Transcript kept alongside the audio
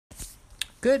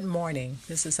Good morning.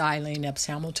 This is Eileen Epps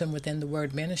Hamilton within the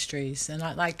Word Ministries, and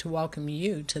I'd like to welcome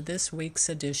you to this week's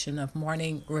edition of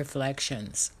Morning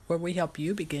Reflections, where we help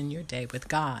you begin your day with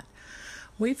God.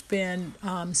 We've been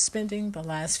spending the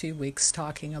last few weeks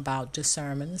talking about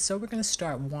discernment, so we're going to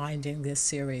start winding this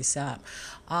series up.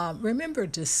 Remember,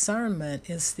 discernment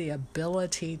is the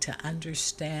ability to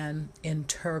understand,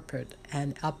 interpret,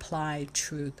 and apply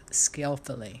truth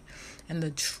skillfully. And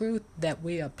the truth that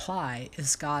we apply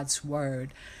is God's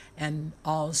Word and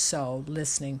also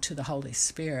listening to the Holy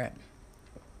Spirit.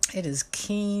 It is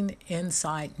keen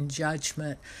insight and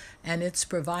judgment, and it's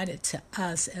provided to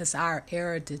us as our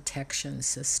error detection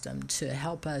system to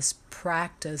help us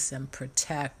practice and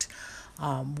protect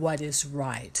what is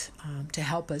right, to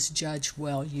help us judge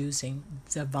well using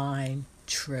divine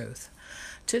truth.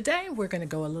 Today we're going to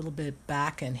go a little bit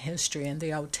back in history in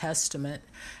the Old Testament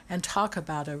and talk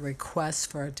about a request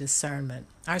for discernment.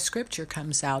 Our scripture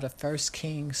comes out of 1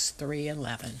 Kings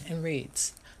 3:11 and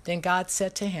reads, "Then God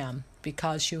said to him,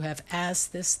 because you have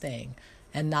asked this thing,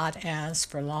 and not asked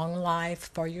for long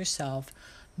life for yourself,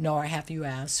 nor have you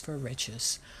asked for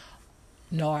riches,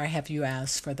 nor have you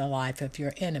asked for the life of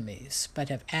your enemies, but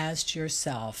have asked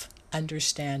yourself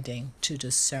understanding to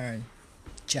discern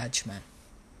judgment."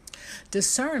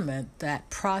 Discernment, that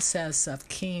process of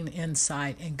keen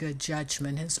insight and good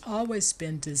judgment, has always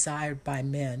been desired by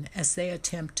men as they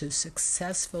attempt to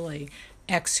successfully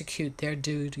execute their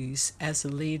duties as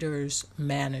leaders,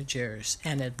 managers,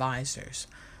 and advisors.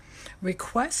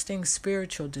 Requesting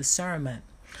spiritual discernment,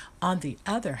 on the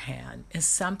other hand, is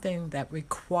something that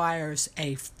requires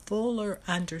a fuller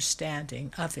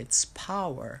understanding of its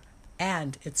power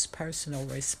and its personal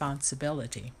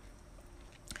responsibility.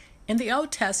 In the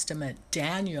Old Testament,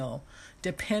 Daniel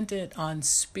depended on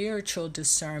spiritual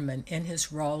discernment in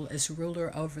his role as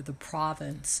ruler over the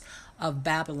province of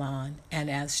Babylon and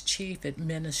as chief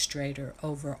administrator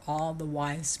over all the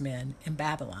wise men in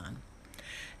Babylon.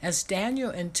 As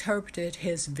Daniel interpreted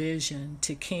his vision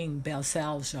to King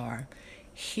Belshazzar,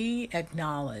 he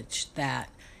acknowledged that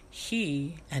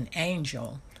he, an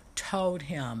angel, told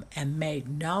him and made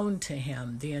known to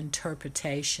him the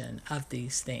interpretation of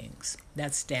these things.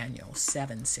 That's Daniel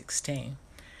 7:16.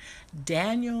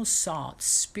 Daniel sought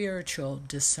spiritual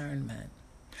discernment.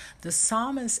 The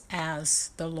psalmist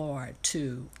asked the Lord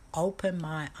to open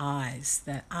my eyes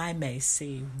that I may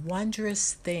see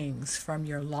wondrous things from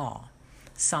your law.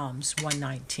 Psalms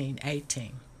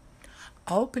 119:18.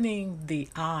 Opening the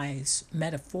eyes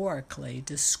metaphorically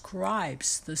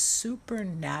describes the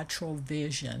supernatural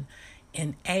vision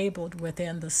enabled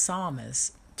within the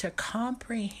psalmist to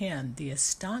comprehend the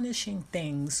astonishing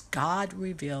things God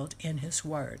revealed in his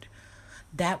word,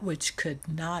 that which could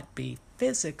not be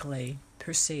physically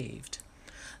perceived.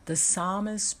 The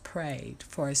psalmist prayed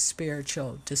for a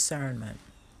spiritual discernment.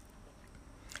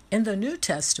 In the New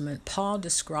Testament, Paul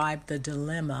described the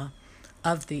dilemma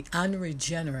of the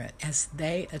unregenerate as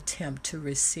they attempt to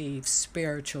receive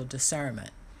spiritual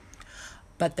discernment.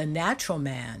 But the natural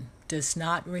man does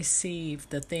not receive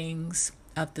the things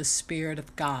of the Spirit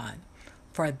of God,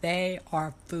 for they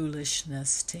are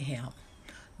foolishness to him,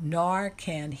 nor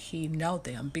can he know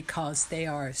them because they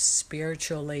are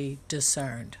spiritually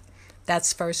discerned.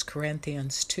 That's 1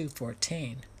 Corinthians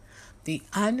 2:14. The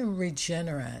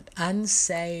unregenerate,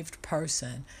 unsaved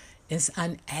person is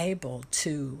unable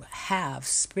to have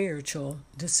spiritual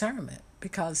discernment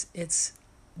because it's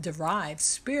derived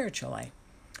spiritually.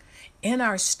 In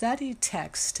our study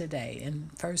text today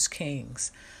in 1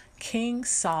 Kings, King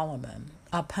Solomon,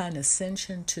 upon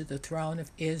ascension to the throne of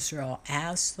Israel,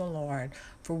 asked the Lord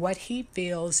for what he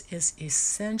feels is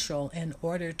essential in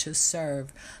order to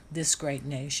serve this great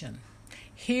nation.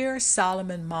 Here,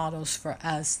 Solomon models for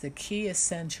us the key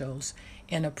essentials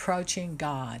in approaching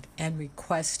God and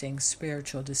requesting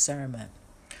spiritual discernment.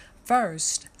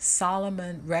 First,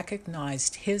 Solomon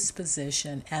recognized his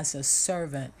position as a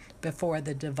servant before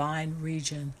the divine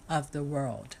region of the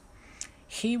world.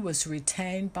 He was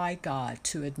retained by God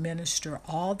to administer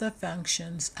all the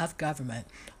functions of government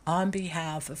on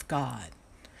behalf of God.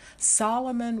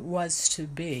 Solomon was to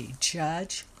be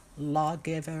judge,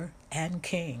 lawgiver, and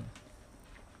king.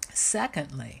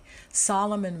 Secondly,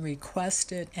 Solomon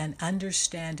requested an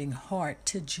understanding heart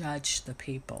to judge the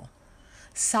people.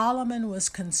 Solomon was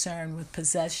concerned with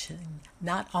possessing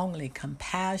not only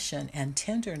compassion and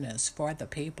tenderness for the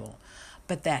people,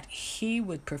 but that he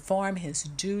would perform his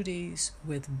duties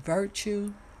with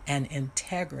virtue and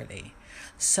integrity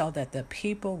so that the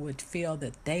people would feel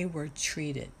that they were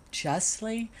treated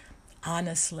justly,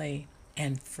 honestly,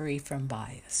 and free from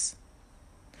bias.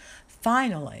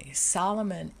 Finally,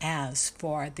 Solomon asks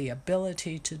for the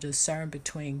ability to discern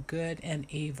between good and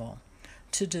evil.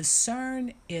 To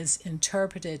discern is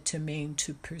interpreted to mean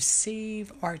to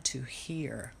perceive or to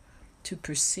hear. To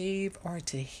perceive or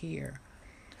to hear.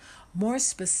 More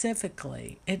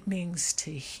specifically, it means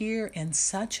to hear in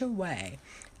such a way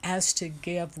as to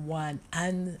give one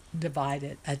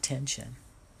undivided attention.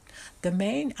 The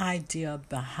main idea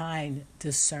behind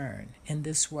discern in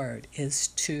this word is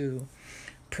to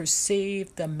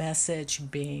perceive the message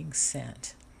being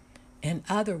sent. In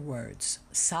other words,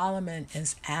 Solomon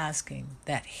is asking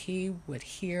that he would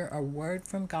hear a word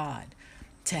from God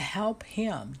to help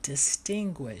him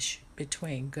distinguish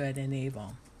between good and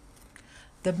evil.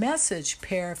 The message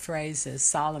paraphrases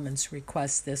Solomon's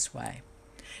request this way: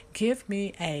 give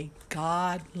me a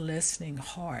God-listening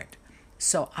heart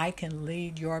so I can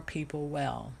lead your people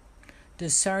well,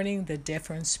 discerning the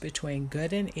difference between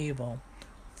good and evil,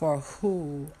 for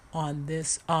who on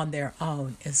their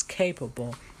own is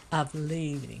capable of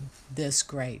leading this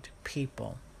great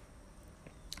people.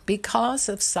 Because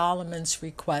of Solomon's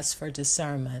request for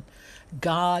discernment,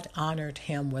 God honored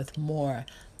him with more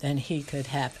than he could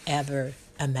have ever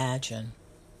imagined.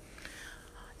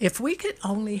 If we could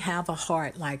only have a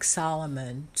heart like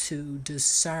Solomon to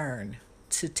discern,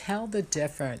 to tell the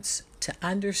difference, to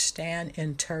understand,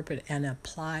 interpret, and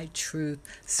apply truth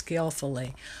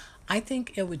skillfully, I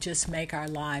think it would just make our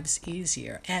lives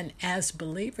easier. And as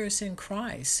believers in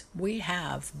Christ, we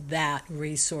have that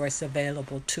resource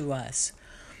available to us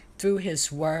through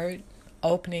His Word,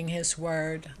 opening His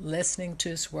Word, listening to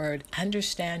His Word,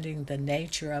 understanding the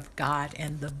nature of God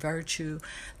and the virtue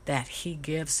that He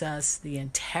gives us, the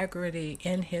integrity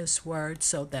in His Word,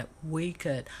 so that we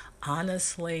could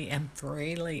honestly and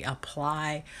freely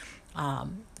apply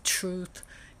truth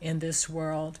in this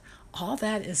world. All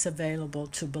that is available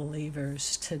to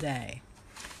believers today.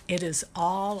 It is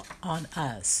all on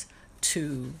us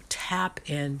to tap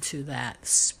into that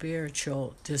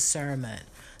spiritual discernment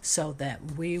so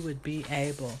that we would be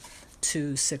able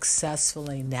to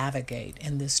successfully navigate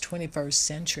in this 21st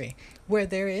century where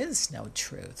there is no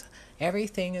truth.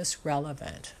 Everything is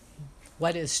relevant.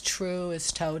 What is true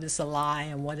is told as a lie,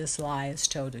 and what is lie is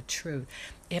told as truth.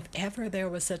 If ever there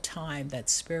was a time that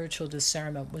spiritual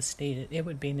discernment was needed, it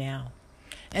would be now.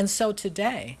 And so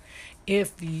today,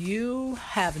 if you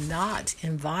have not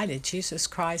invited Jesus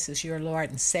Christ as your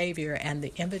Lord and Savior, and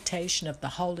the invitation of the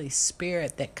Holy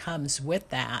Spirit that comes with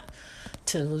that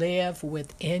to live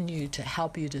within you to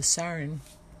help you discern,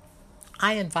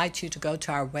 I invite you to go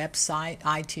to our website,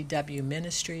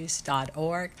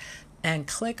 itwministries.org, and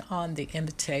click on the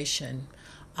invitation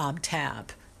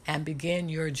tab and begin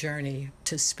your journey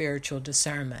to spiritual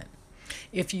discernment.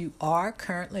 If you are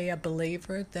currently a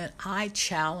believer, then I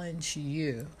challenge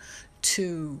you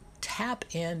to tap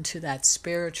into that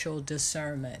spiritual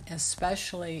discernment,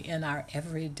 especially in our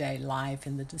everyday life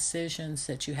and the decisions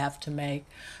that you have to make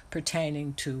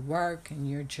pertaining to work and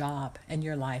your job and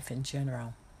your life in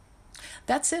general.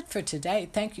 That's it for today.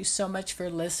 Thank you so much for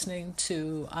listening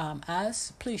to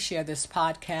us. Please share this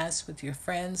podcast with your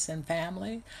friends and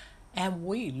family. And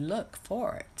we look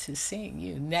forward to seeing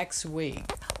you next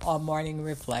week on Morning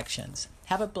Reflections.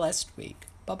 Have a blessed week.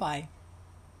 Bye-bye.